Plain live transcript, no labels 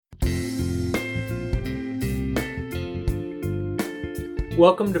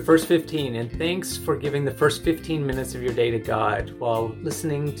Welcome to First 15, and thanks for giving the first 15 minutes of your day to God while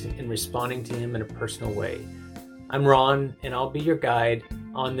listening to and responding to Him in a personal way. I'm Ron, and I'll be your guide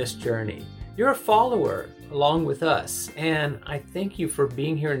on this journey. You're a follower along with us, and I thank you for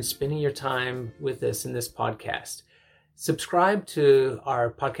being here and spending your time with us in this podcast. Subscribe to our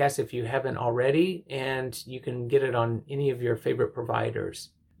podcast if you haven't already, and you can get it on any of your favorite providers.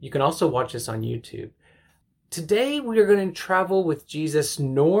 You can also watch us on YouTube. Today, we are going to travel with Jesus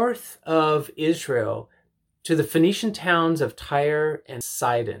north of Israel to the Phoenician towns of Tyre and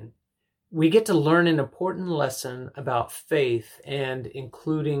Sidon. We get to learn an important lesson about faith and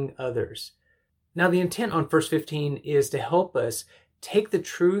including others. Now, the intent on First 15 is to help us take the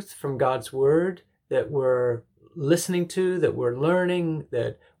truth from God's Word that we're listening to, that we're learning,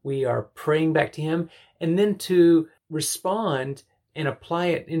 that we are praying back to Him, and then to respond and apply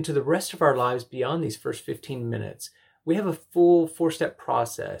it into the rest of our lives beyond these first 15 minutes. We have a full 4-step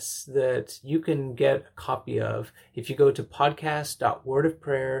process that you can get a copy of if you go to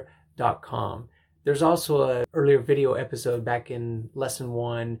podcast.wordofprayer.com. There's also an earlier video episode back in lesson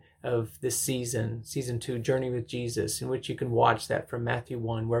 1 of this season 2, Journey with Jesus, in which you can watch that from Matthew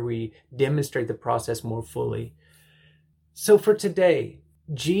 1, where we demonstrate the process more fully. So for today,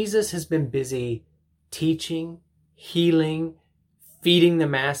 Jesus has been busy teaching, healing, feeding the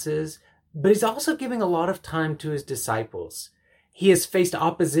masses, but he's also giving a lot of time to his disciples. He has faced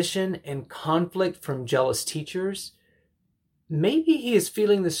opposition and conflict from jealous teachers. Maybe he is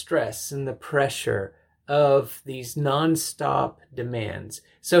feeling the stress and the pressure of these nonstop demands.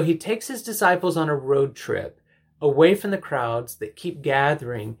 So he takes his disciples on a road trip away from the crowds that keep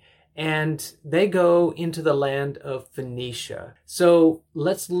gathering, and they go into the land of Phoenicia. So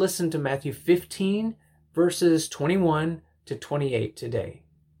let's listen to Matthew 15, verses 21 to 28 today.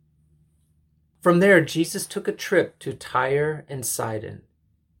 From there, Jesus took a trip to Tyre and Sidon.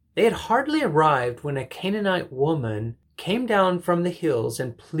 They had hardly arrived when a Canaanite woman came down from the hills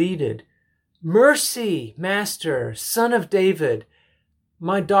and pleaded, "Mercy, Master, Son of David!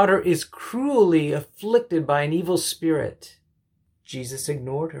 My daughter is cruelly afflicted by an evil spirit." Jesus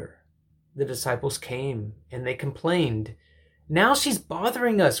ignored her. The disciples came and they complained, "Now she's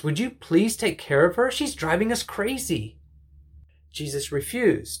bothering us. Would you please take care of her? She's driving us crazy." Jesus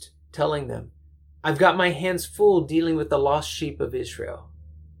refused, telling them, "I've got my hands full dealing with the lost sheep of Israel."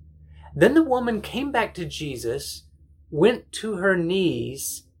 Then the woman came back to Jesus, went to her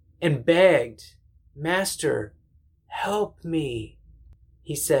knees, and begged, "Master, help me."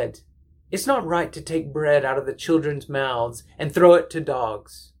 He said, "It's not right to take bread out of the children's mouths and throw it to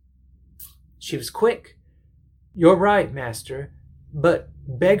dogs." She was quick. "You're right, Master, but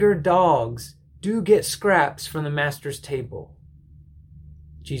beggar dogs do get scraps from the Master's table."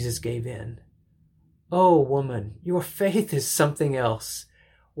 Jesus gave in. "Oh, woman, your faith is something else.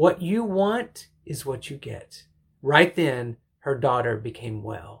 What you want is what you get." Right then, her daughter became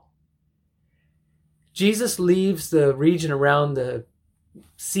well. Jesus leaves the region around the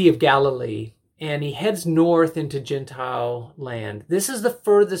Sea of Galilee, and he heads north into Gentile land. This is the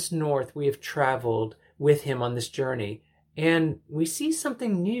furthest north we have traveled with him on this journey, and we see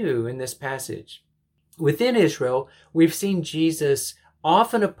something new in this passage. Within Israel, we've seen Jesus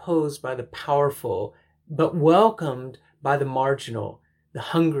often opposed by the powerful, but welcomed by the marginal, the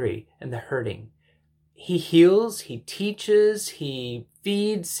hungry, and the hurting. He heals, he teaches, he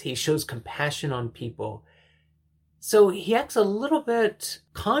feeds, he shows compassion on people. So he acts a little bit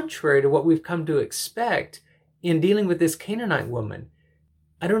contrary to what we've come to expect in dealing with this Canaanite woman.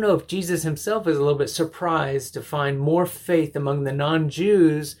 I don't know if Jesus himself is a little bit surprised to find more faith among the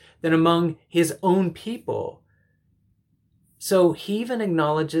non-Jews than among his own people. So he even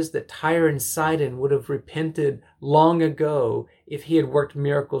acknowledges that Tyre and Sidon would have repented long ago if he had worked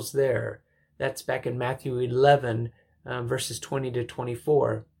miracles there. That's back in Matthew 11, verses 20 to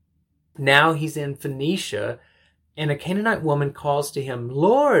 24. Now he's in Phoenicia, and a Canaanite woman calls to him,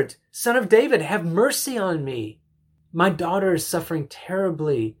 "Lord, Son of David, have mercy on me. My daughter is suffering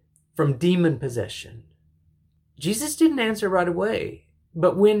terribly from demon possession." Jesus didn't answer right away,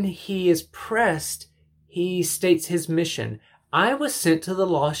 but when he is pressed, he states his mission. "I was sent to the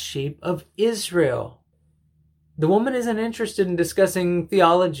lost sheep of Israel." The woman isn't interested in discussing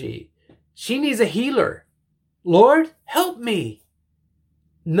theology. She needs a healer. "Lord, help me."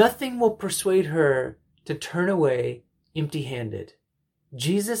 Nothing will persuade her to turn away empty-handed.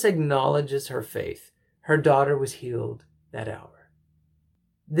 Jesus acknowledges her faith. Her daughter was healed that hour.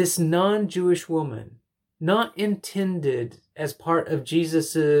 This non-Jewish woman, not intended as part of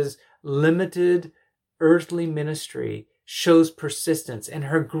Jesus's limited earthly ministry, shows persistence, and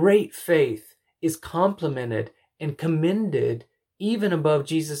her great faith is complimented and commended even above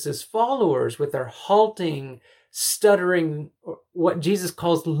Jesus's followers with their halting, stuttering, what Jesus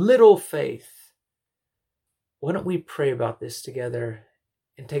calls little faith. Why don't we pray about this together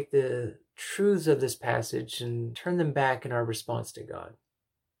and take the truths of this passage and turn them back in our response to God?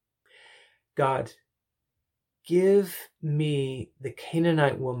 God, give me the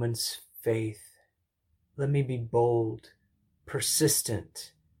Canaanite woman's faith. Let me be bold,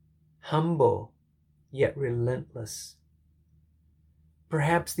 persistent, humble, yet relentless.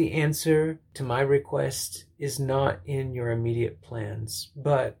 Perhaps the answer to my request is not in your immediate plans,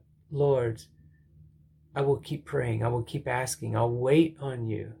 but Lord, I will keep praying. I will keep asking. I'll wait on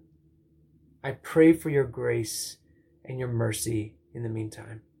you. I pray for your grace and your mercy in the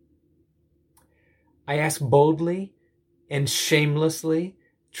meantime. I ask boldly and shamelessly,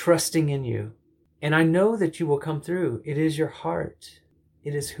 trusting in you. And I know that you will come through. It is your heart.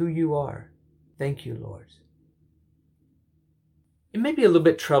 It is who you are. Thank you, Lord. It may be a little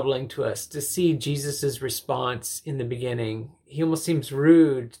bit troubling to us to see Jesus' response in the beginning. He almost seems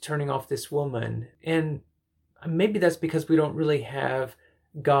rude, turning off this woman. And maybe that's because we don't really have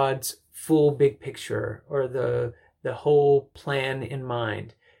God's full big picture or the whole plan in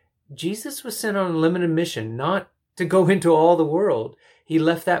mind. Jesus was sent on a limited mission, not to go into all the world. He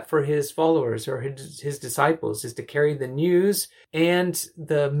left that for his followers or his disciples, is to carry the news and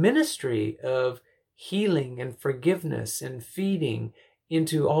the ministry of healing and forgiveness and feeding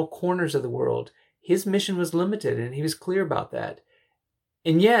into all corners of the world. His mission was limited, and he was clear about that.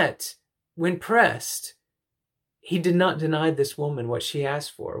 And yet, when pressed, he did not deny this woman what she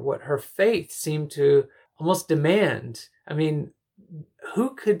asked for, what her faith seemed to almost demand. I mean,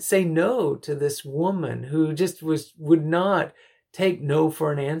 who could say no to this woman who just would not take no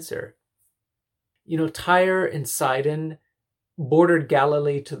for an answer? You know, Tyre and Sidon bordered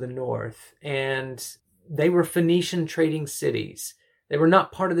Galilee to the north, and they were Phoenician trading cities. They were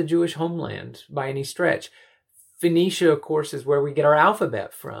not part of the Jewish homeland by any stretch. Phoenicia, of course, is where we get our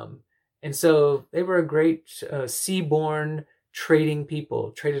alphabet from. And so they were a great seaborne trading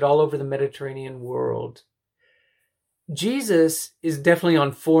people, traded all over the Mediterranean world. Jesus is definitely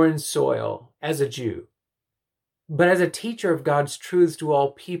on foreign soil as a Jew. But as a teacher of God's truths to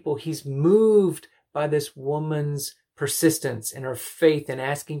all people, he's moved by this woman's persistence and her faith in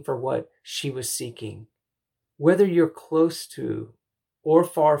asking for what she was seeking. Whether you're close to or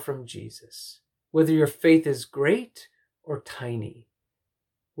far from Jesus, whether your faith is great or tiny,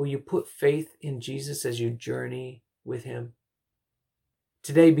 will you put faith in Jesus as you journey with him?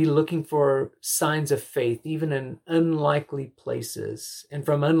 Today, be looking for signs of faith, even in unlikely places and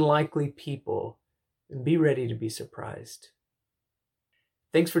from unlikely people, and be ready to be surprised.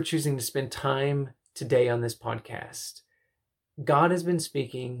 Thanks for choosing to spend time today on this podcast. God has been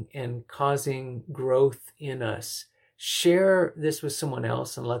speaking and causing growth in us. Share this with someone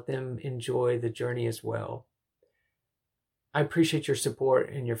else and let them enjoy the journey as well. I appreciate your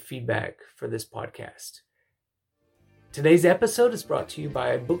support and your feedback for this podcast. Today's episode is brought to you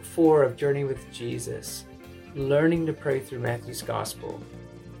by Book 4 of Journey with Jesus, Learning to Pray Through Matthew's Gospel,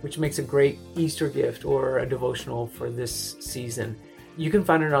 which makes a great Easter gift or a devotional for this season. You can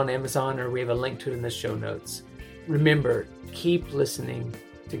find it on Amazon, or we have a link to it in the show notes. Remember, keep listening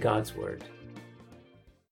to God's Word.